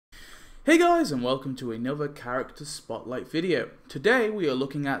Hey guys, and welcome to another character spotlight video. Today we are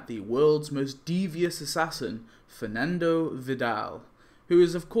looking at the world's most devious assassin, Fernando Vidal, who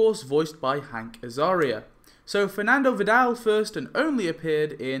is of course voiced by Hank Azaria. So Fernando Vidal first and only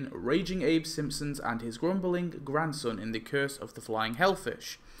appeared in Raging Abe Simpsons and his grumbling grandson in The Curse of the Flying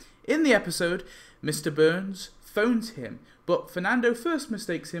Hellfish. In the episode, Mr. Burns phones him, but Fernando first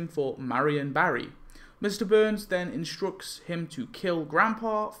mistakes him for Marion Barry. Mr. Burns then instructs him to kill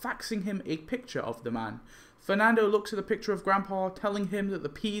Grandpa, faxing him a picture of the man. Fernando looks at the picture of Grandpa, telling him that the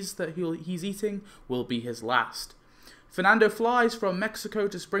peas that he's eating will be his last. Fernando flies from Mexico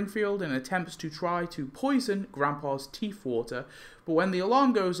to Springfield and attempts to try to poison Grandpa's teeth water, but when the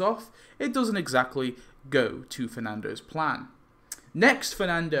alarm goes off, it doesn't exactly go to Fernando's plan. Next,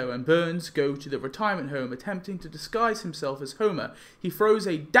 Fernando and Burns go to the retirement home attempting to disguise himself as Homer. He throws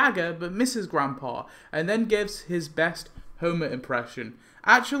a dagger but misses Grandpa and then gives his best Homer impression.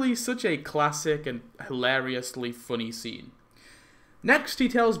 Actually, such a classic and hilariously funny scene. Next, he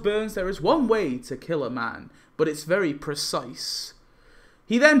tells Burns there is one way to kill a man, but it's very precise.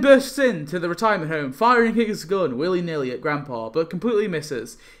 He then bursts into the retirement home, firing his gun willy-nilly at Grandpa, but completely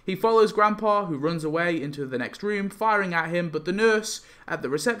misses. He follows Grandpa, who runs away into the next room, firing at him, but the nurse at the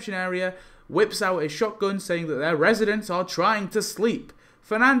reception area whips out a shotgun, saying that their residents are trying to sleep.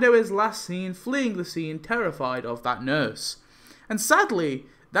 Fernando is last seen fleeing the scene, terrified of that nurse. And sadly,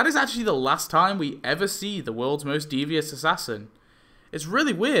 that is actually the last time we ever see the world's most devious assassin. It's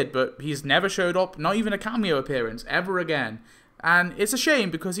really weird, but he's never showed up, not even a cameo appearance, ever again. And it's a shame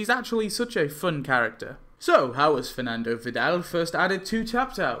because he's actually such a fun character. So, how was Fernando Vidal first added to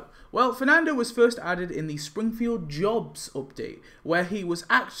Tapped Out? Well, Fernando was first added in the Springfield Jobs update, where he was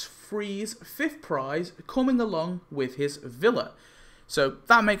Act 3's 5th prize, coming along with his villa. So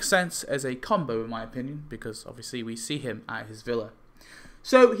that makes sense as a combo in my opinion, because obviously we see him at his villa.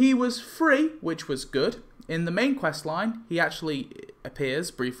 So he was free, which was good. In the main quest line, he actually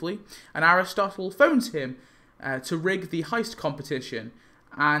appears briefly, and Aristotle phones him to rig the heist competition,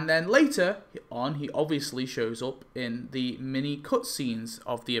 and then later on he obviously shows up in the mini cutscenes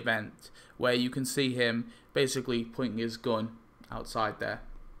of the event where you can see him basically pointing his gun outside there.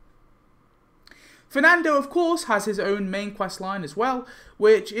 Fernando of course has his own main quest line as well,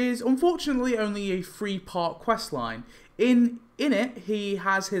 which is unfortunately only a 3-part quest line. In it, he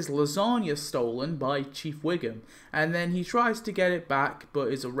has his lasagna stolen by Chief Wiggum, and then he tries to get it back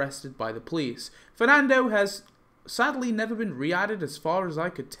but is arrested by the police. Fernando has sadly never been re-added as far as I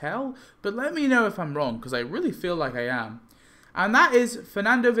could tell, but let me know if I'm wrong, because I really feel like I am. And that is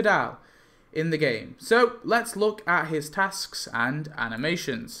Fernando Vidal in the game. So let's look at his tasks and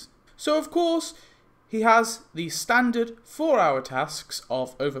animations. So of course, he has the standard 4-hour tasks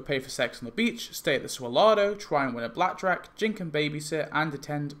of overpay for sex on the beach, stay at the Swalado, try and win a blackjack, drink and babysit, and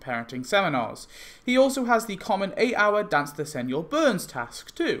attend parenting seminars. He also has the common 8-hour Dance the Senor Burns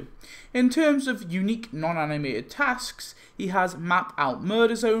task too. In terms of unique non-animated tasks, he has map out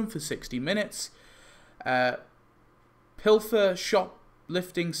murder zone for 60 minutes, pilfer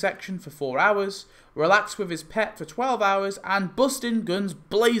shoplifting section for 4 hours, relax with his pet for 12 hours, and busting guns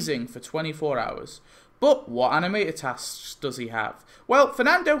blazing for 24 hours. But what animated tasks does he have? Well,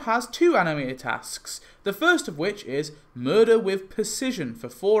 Fernando has 2 animated tasks, the first of which is murder with precision for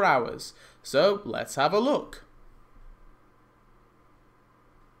 4 hours. So let's have a look.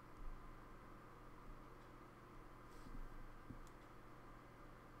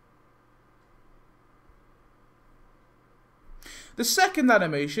 The second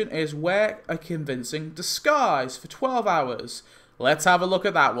animation is wear a convincing disguise for 12 hours. Let's have a look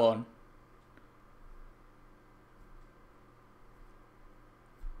at that one.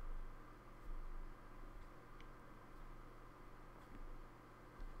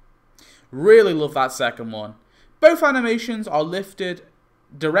 Really love that second one. Both animations are lifted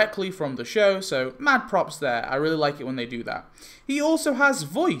directly from the show, so mad props there. I really like it when they do that. He also has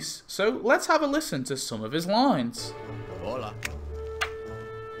voice, so let's have a listen to some of his lines. Hola.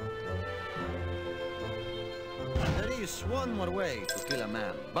 There is one more way to kill a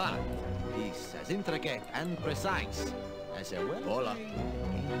man, but it's as intricate and precise as a well in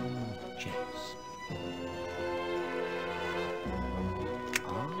chess.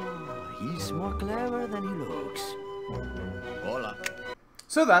 He's more clever than he looks. Hola.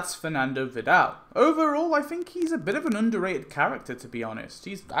 So that's Fernando Vidal. Overall, I think he's a bit of an underrated character, to be honest.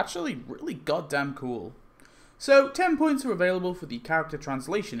 He's actually really goddamn cool. So, 10 points are available for the character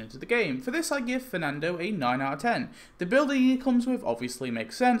translation into the game. For this, I give Fernando a 9 out of 10. The building he comes with obviously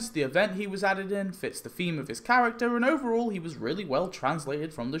makes sense, the event he was added in fits the theme of his character, and overall he was really well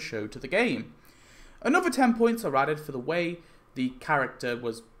translated from the show to the game. Another 10 points are added for the way the character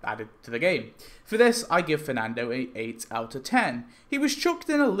was added to the game. For this, I give Fernando a 8 out of 10. He was chucked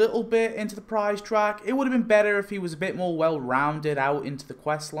in a little bit into the prize track. It would have been better if he was a bit more well-rounded out into the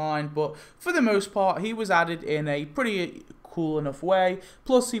quest line, but for the most part, he was added in a pretty cool enough way.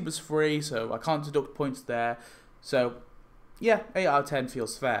 Plus, he was free, so I can't deduct points there. So, yeah, 8 out of 10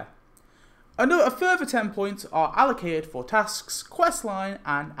 feels fair. A further 10 points are allocated for tasks, questline,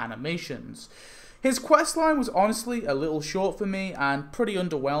 and animations. His questline was honestly a little short for me and pretty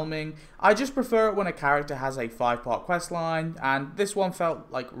underwhelming. I just prefer it when a character has a 5-part questline, and this one felt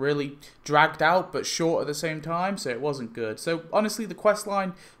like really dragged out but short at the same time, so it wasn't good. So honestly, the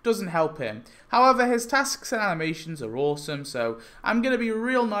questline doesn't help him. However, his tasks and animations are awesome, so I'm going to be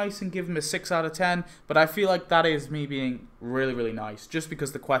real nice and give him a 6 out of 10, but I feel like that is me being really nice, just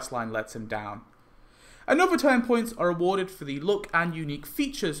because the questline lets him down. Another 10 points are awarded for the look and unique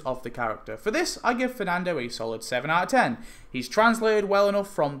features of the character. For this, I give Fernando a solid 7 out of 10. He's translated well enough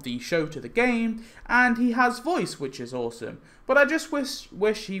from the show to the game, and he has voice, which is awesome. But I just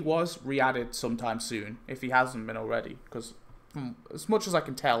wish he was re-added sometime soon, if he hasn't been already, because as much as I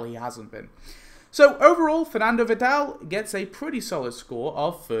can tell, he hasn't been. So overall, Fernando Vidal gets a pretty solid score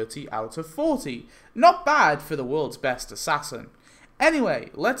of 30 out of 40. Not bad for the world's best assassin.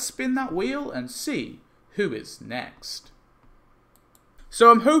 Anyway, let's spin that wheel and see who is next.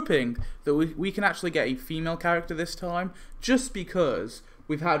 So I'm hoping that we can actually get a female character this time, just because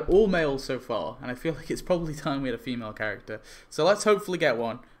we've had all males so far, and I feel like it's probably time we had a female character. So let's hopefully get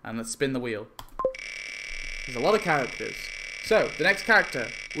one, and let's spin the wheel. There's a lot of characters. So, the next character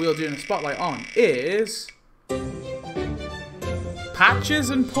we're doing a spotlight on is Patches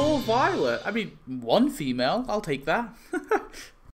and Paul Violet. I mean, one female, I'll take that.